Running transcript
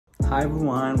Hi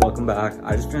everyone, welcome back.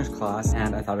 I just finished class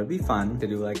and I thought it'd be fun to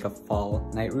do like a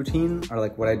fall night routine, or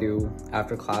like what I do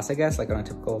after class, I guess, like on a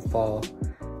typical fall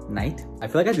night. I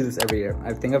feel like I do this every year.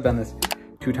 I think I've done this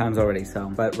 2 times already,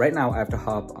 but right now I have to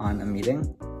hop on a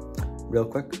meeting real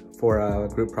quick for a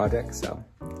group project, so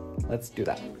let's do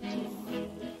that.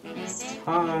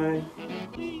 Hi.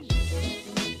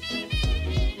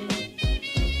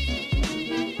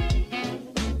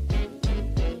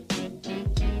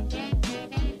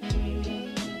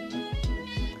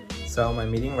 So my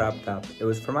meeting wrapped up. It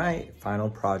was for my final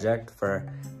project for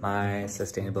my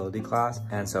sustainability class.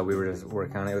 And so we were just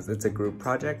working on it. It's a group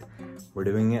project. We're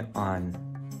doing it on,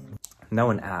 no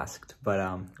one asked,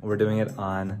 but we're doing it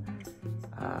on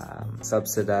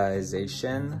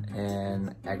subsidization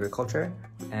in agriculture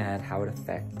and how it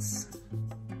affects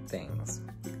things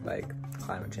like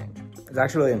climate change. It's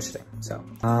actually really interesting. So,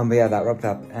 but yeah, that wrapped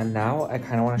up. And now I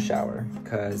kind of want to shower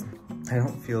because I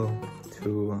don't feel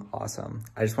too awesome.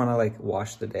 I just want to like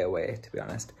wash the day away, to be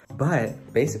honest.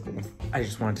 But basically, I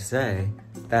just wanted to say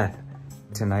that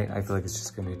tonight I feel like it's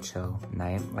just gonna be a chill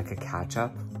night, like a catch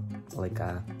up, like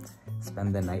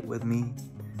spend the night with me,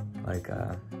 like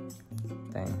a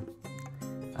thing.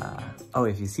 Oh,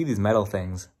 if you see these metal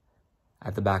things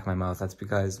at the back of my mouth, that's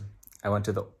because I went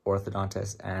to the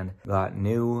orthodontist and got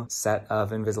new set of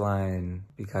Invisalign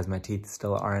because my teeth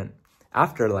still aren't,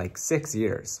 after like 6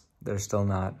 years, they're still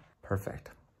not perfect.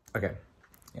 Okay,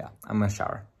 yeah, I'm gonna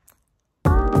shower.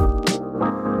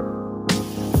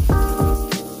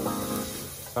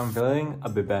 So I'm feeling a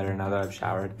bit better now that I've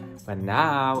showered, but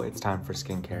now it's time for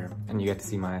skincare, and you get to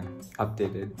see my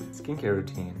updated skincare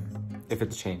routine, if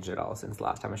it's changed at all since the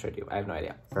last time I showed you. I have no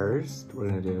idea. First, we're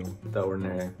gonna do the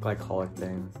ordinary glycolic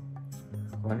thing.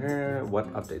 I wonder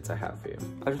what updates I have for you.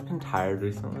 I've just been tired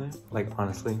recently, like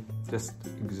honestly, just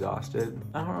exhausted.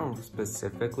 I don't know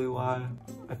specifically why.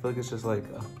 I feel like it's just like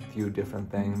a few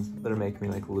different things that are making me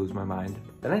like lose my mind.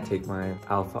 Then I take my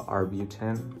alpha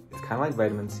arbutin. It's kind of like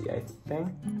vitamin C, I think.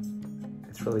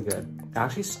 It's really good. I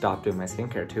actually stopped doing my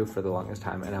skincare too for the longest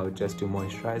time, and I would just do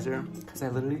moisturizer because I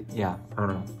literally, yeah, I don't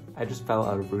know. I just fell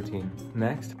out of routine.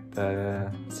 Next,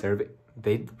 the CeraVe.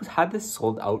 They had this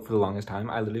sold out for the longest time.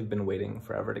 I literally have been waiting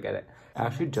forever to get it. I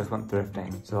actually just went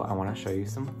thrifting, so I want to show you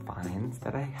some finds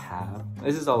that I have.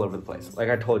 This is all over the place.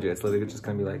 Like I told you, it's literally just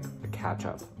gonna be like a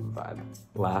catch-up vibe.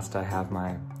 Last, I have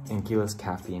my Inculus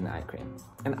caffeine eye cream.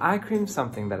 And eye cream's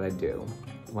something that I do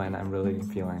when I'm really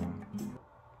feeling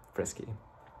frisky.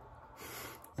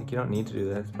 Like you don't need to do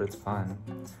this, but it's fun.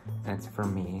 And it's for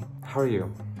me. How are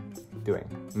you doing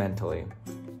mentally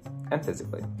and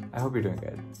physically? I hope you're doing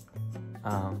good.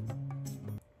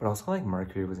 But also like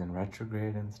Mercury was in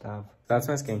retrograde and stuff. That's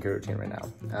my skincare routine right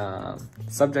now.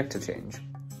 Subject to change,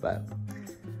 but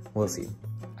we'll see.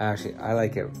 I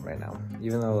like it right now,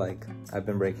 even though like I've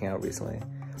been breaking out recently.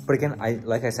 But again,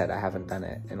 like I said, I haven't done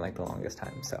it in like the longest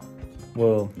time, so.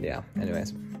 Well, yeah,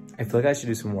 anyways. I feel like I should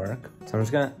do some work. So I'm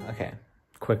just gonna, okay,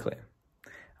 quickly.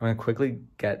 I'm gonna quickly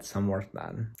get some work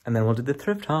done. And then we'll do the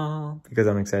thrift haul because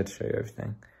I'm excited to show you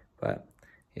everything. But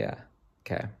yeah,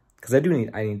 okay. Because I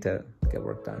need to get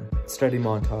work done. Study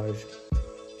montage.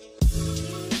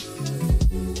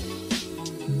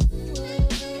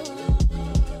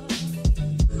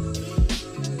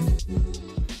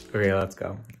 Okay, let's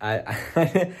go. I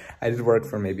did work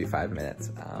for maybe 5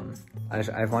 minutes.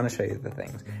 I want to show you the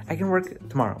things. I can work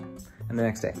tomorrow and the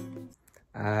next day.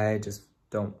 I just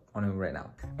don't want to right now.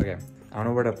 Okay, I don't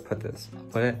know where to put this. I'll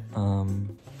put it,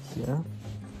 here.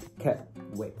 Okay,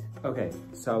 wait. Okay,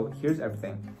 so here's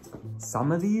everything.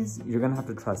 Some of these, you're gonna have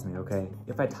to trust me, okay?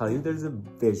 If I tell you there's a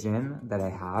vision that I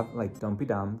have, like, don't be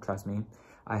dumb, trust me.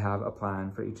 I have a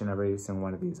plan for each and every single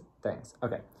one of these things.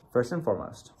 Okay, first and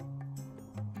foremost,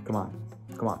 come on,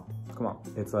 come on, come on.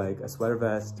 It's like a sweater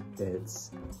vest,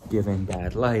 it's giving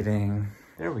bad lighting.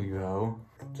 There we go.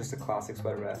 Just a classic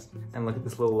sweater vest. And look at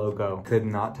this little logo. Could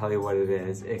not tell you what it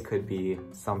is. It could be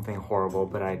something horrible,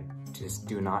 but I just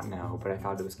do not know, but I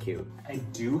thought it was cute. I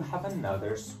do have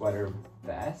another sweater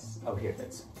vest. Oh, here it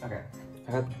is. Okay,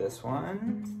 I got this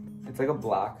one. It's like a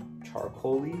black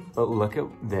charcoal-y, but look at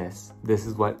this. This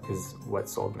is what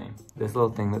sold me. This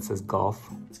little thing that says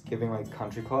golf. It's giving like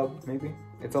country club, maybe.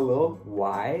 It's a little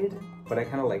wide, but I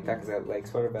kind of like that because I like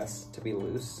sweater vests to be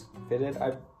loose fitted.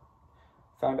 I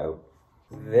found out.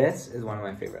 This is one of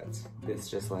my favorites. This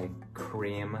just like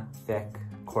cream thick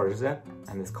quarter zip,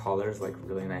 and this collar is like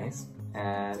really nice.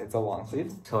 And it's a long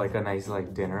sleeve to like a nice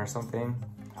like dinner or something.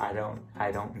 I don't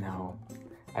know.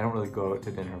 I don't really go out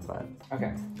to dinner, but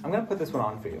okay. I'm gonna put this one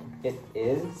on for you. It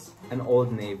is an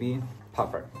Old Navy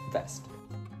puffer vest.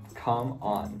 Come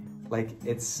on. Like,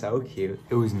 it's so cute.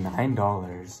 It was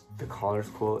 $9. The collar's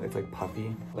cool. It's like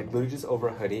puffy. Like literally just over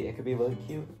a hoodie. It could be really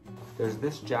cute. There's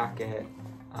this jacket.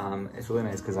 It's really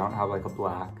nice because I don't have like a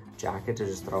black jacket to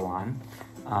just throw on.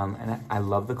 And I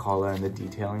love the collar and the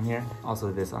detailing here.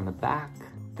 Also this on the back.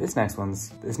 This next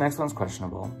one's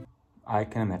questionable. I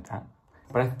can admit that.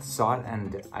 But I saw it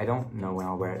and I don't know when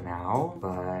I'll wear it now, but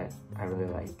I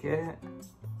really like it.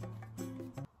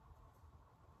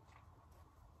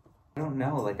 I don't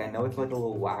know, like I know it's like a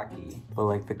little wacky, but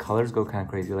like the colors go kind of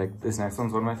crazy. Like this next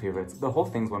one's one of my favorites. The whole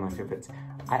thing's one of my favorites.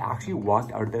 I actually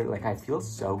walked out there, like I feel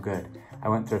so good. I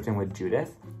went thrifting with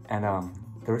Judith and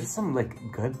there were just some like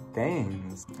good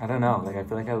things. I don't know, like I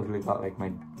feel like I literally got like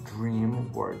my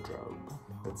dream wardrobe.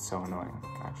 That's so annoying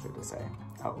actually to say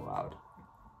out loud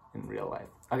in real life.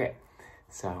 Okay,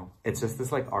 so it's just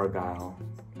this like argyle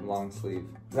long sleeve.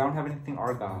 I don't have anything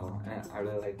argyle and I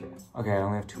really like it. Okay, I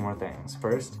only have 2 more things.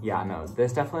 First, yeah, no,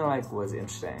 this definitely like was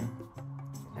interesting.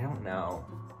 I don't know,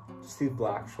 just these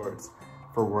black shorts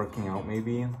for working out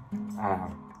maybe. I don't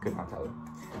know, could not tell you.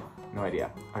 No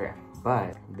idea. Okay,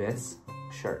 but this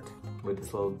shirt with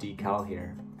this little decal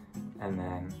here and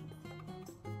then,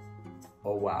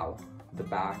 oh wow, the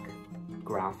back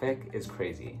graphic is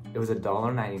crazy. It was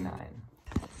 $1.99.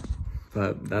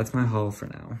 But that's my haul for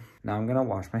now. Now I'm gonna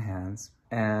wash my hands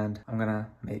and I'm gonna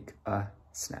make a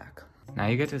snack. Now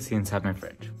you get to see inside my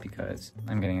fridge because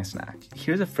I'm getting a snack.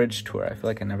 Here's a fridge tour. I feel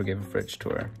like I never gave a fridge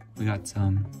tour. We got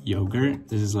some yogurt.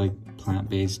 This is like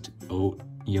plant-based oat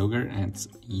yogurt and it's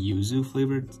yuzu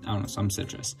flavored. I don't know, some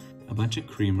citrus. A bunch of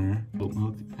creamer, oat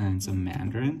milk, and some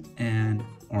mandarin. And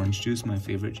orange juice, my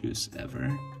favorite juice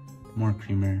ever. More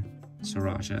creamer,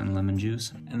 sriracha, and lemon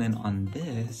juice. And then on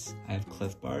this, I have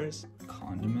Cliff Bars,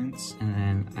 condiments, and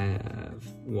then I have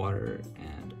water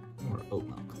and more oat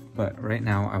milk. But right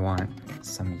now I want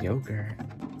some yogurt.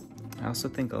 I also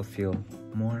think I'll feel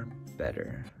more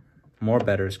better. More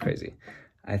better is crazy.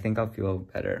 I think I'll feel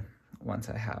better once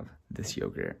I have this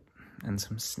yogurt and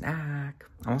some snack.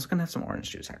 I'm also gonna have some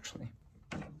orange juice actually.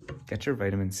 Get your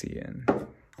vitamin C in.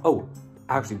 Oh,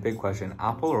 actually big question,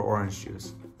 apple or orange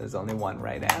juice? There's only one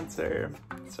right answer.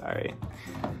 Sorry.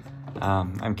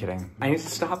 I'm kidding. I need to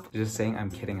stop just saying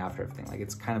I'm kidding after everything. Like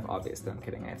it's kind of obvious that I'm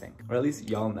kidding, I think. Or at least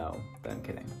y'all know that I'm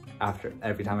kidding. After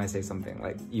every time I say something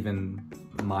like even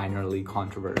minorly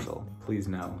controversial, please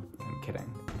know I'm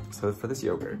kidding. So for this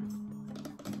yogurt,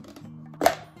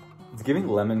 it's giving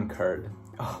lemon curd.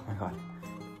 Oh my God,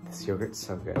 this yogurt's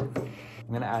so good.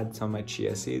 I'm gonna add some of my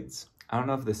chia seeds. I don't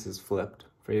know if this is flipped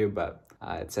for you, but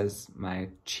it says my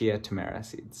chia tamara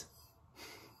seeds.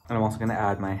 And I'm also gonna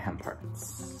add my hemp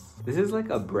hearts. This is like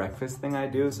a breakfast thing I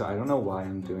do, so I don't know why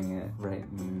I'm doing it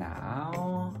right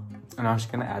now. And I'm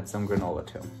just gonna add some granola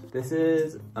too. This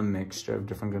is a mixture of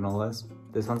different granolas.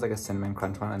 This one's like a cinnamon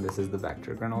crunch one, and this is the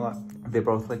Vector granola. They're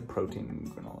both like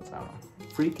protein granolas, I don't know.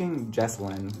 Freaking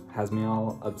Jesselyn has me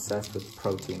all obsessed with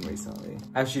protein recently.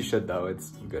 As she should though,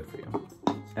 it's good for you.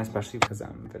 Especially because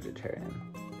I'm vegetarian.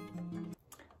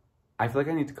 I feel like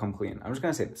I need to come clean. I'm just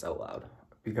gonna say this out loud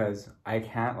because I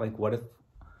can't, like, what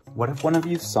if one of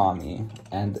you saw me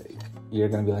and you're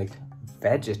gonna be like,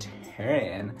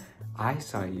 vegetarian? I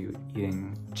saw you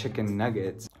eating chicken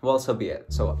nuggets. Well, so be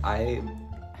it. So I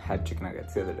had chicken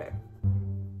nuggets the other day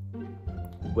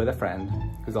with a friend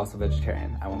who's also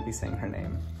vegetarian. I won't be saying her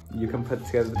name. You can put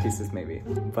together the pieces maybe,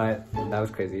 but that was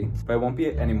crazy. But I won't be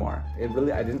anymore. It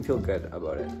really, I didn't feel good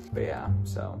about it. But yeah,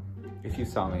 so if you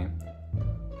saw me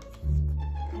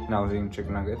and I was eating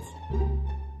chicken nuggets,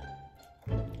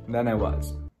 then I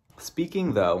was.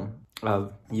 Speaking though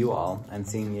of you all and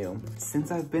seeing you,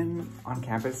 since I've been on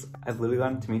campus, I've literally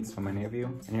gotten to meet so many of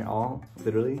you and you're all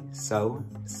literally so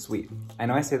sweet. I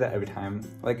know I say that every time,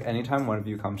 like anytime one of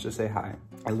you comes to say hi,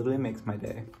 it literally makes my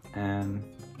day. And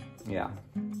yeah,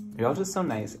 you're all just so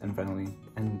nice and friendly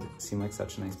and seem like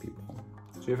such nice people.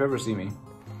 So if you ever see me,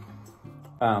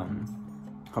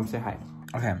 come say hi.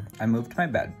 Okay, I moved my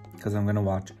bed because I'm gonna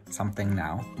watch something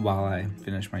now while I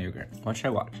finish my yogurt. What should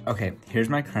I watch? Okay, here's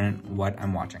my current what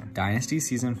I'm watching. Dynasty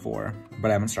season 4,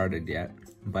 but I haven't started yet,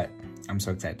 but I'm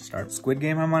so excited to start. Squid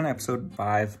Game, I'm on episode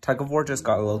 5. Tug of War just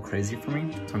got a little crazy for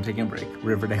me, so I'm taking a break.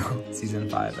 Riverdale, season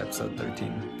 5, episode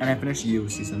 13. And I finished You,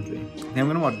 season 3. I think I'm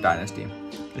gonna watch Dynasty.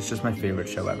 It's just my favorite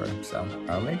show ever, so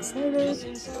I'm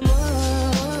excited.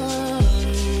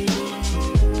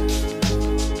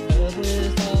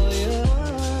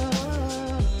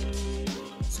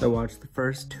 So I watched the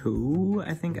first 2,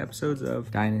 I think, episodes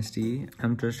of Dynasty.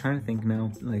 I'm just trying to think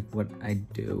now, like, what I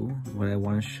do, what I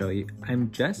want to show you. I'm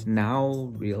just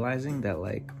now realizing that,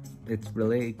 like, it's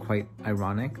really quite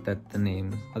ironic that the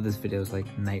name of this video is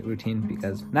like night routine,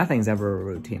 because nothing's ever a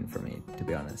routine for me, to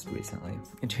be honest, recently.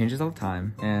 It changes all the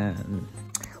time, and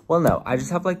well, no, I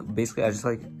just have like, basically I just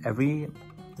like every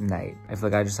night, I feel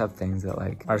like I just have things that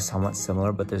like are somewhat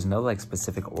similar, but there's no like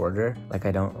specific order. Like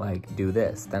I don't like do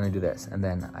this, then I do this, and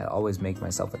then I always make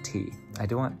myself a tea. I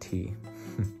do want tea.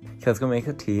 Okay, let's go make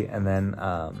a tea and then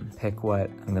pick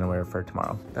what I'm gonna wear for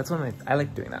tomorrow. That's when I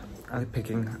like doing that. I like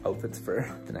picking outfits for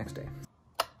the next day.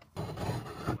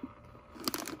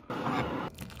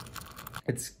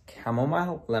 It's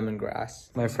chamomile lemongrass.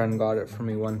 My friend got it for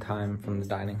me one time from the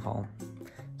dining hall,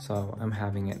 so I'm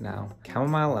having it now.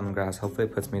 Chamomile lemongrass hopefully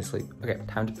puts me to sleep. Okay,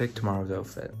 time to pick tomorrow's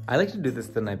outfit. I like to do this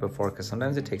the night before because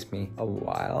sometimes it takes me a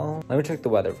while. Let me check the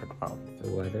weather for tomorrow. The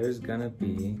weather is gonna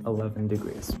be 11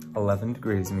 degrees. 11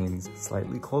 degrees means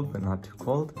slightly cold, but not too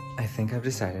cold. I think I've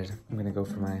decided I'm gonna go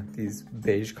for these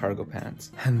beige cargo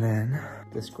pants. And then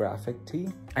this graphic tee.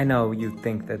 I know you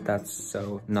think that that's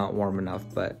so not warm enough,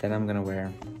 but then I'm gonna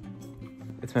wear,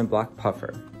 it's my black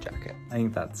puffer jacket. I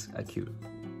think that's a cute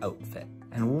outfit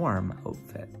and warm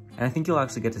outfit. And I think you'll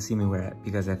actually get to see me wear it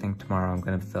because I think tomorrow I'm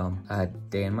gonna film a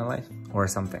day in my life or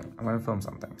something. I'm gonna film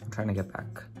something. I'm trying to get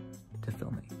back to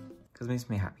filming because it makes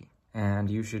me happy. And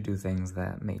you should do things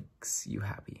that makes you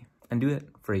happy and do it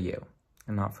for you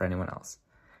and not for anyone else.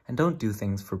 And don't do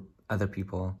things for other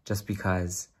people just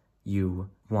because you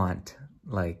want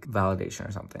like validation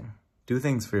or something. Do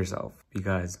things for yourself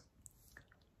because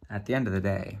at the end of the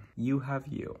day, you have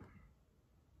you.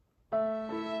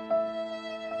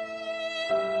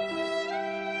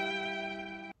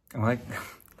 I'm like,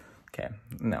 okay,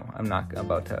 no, I'm not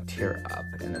about to tear up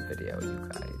in a video, you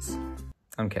guys.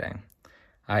 I'm kidding.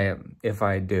 If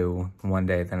I do one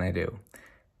day, then I do.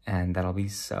 And that'll be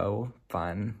so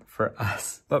fun for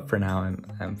us. But for now,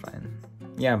 I'm fine.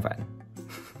 Yeah, I'm fine.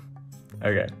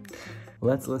 Okay.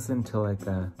 Let's listen to like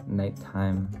a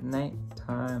nighttime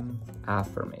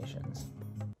affirmations.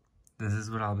 This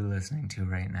is what I'll be listening to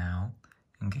right now,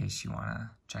 in case you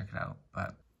wanna check it out.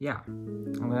 But yeah,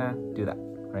 I'm gonna do that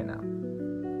right now.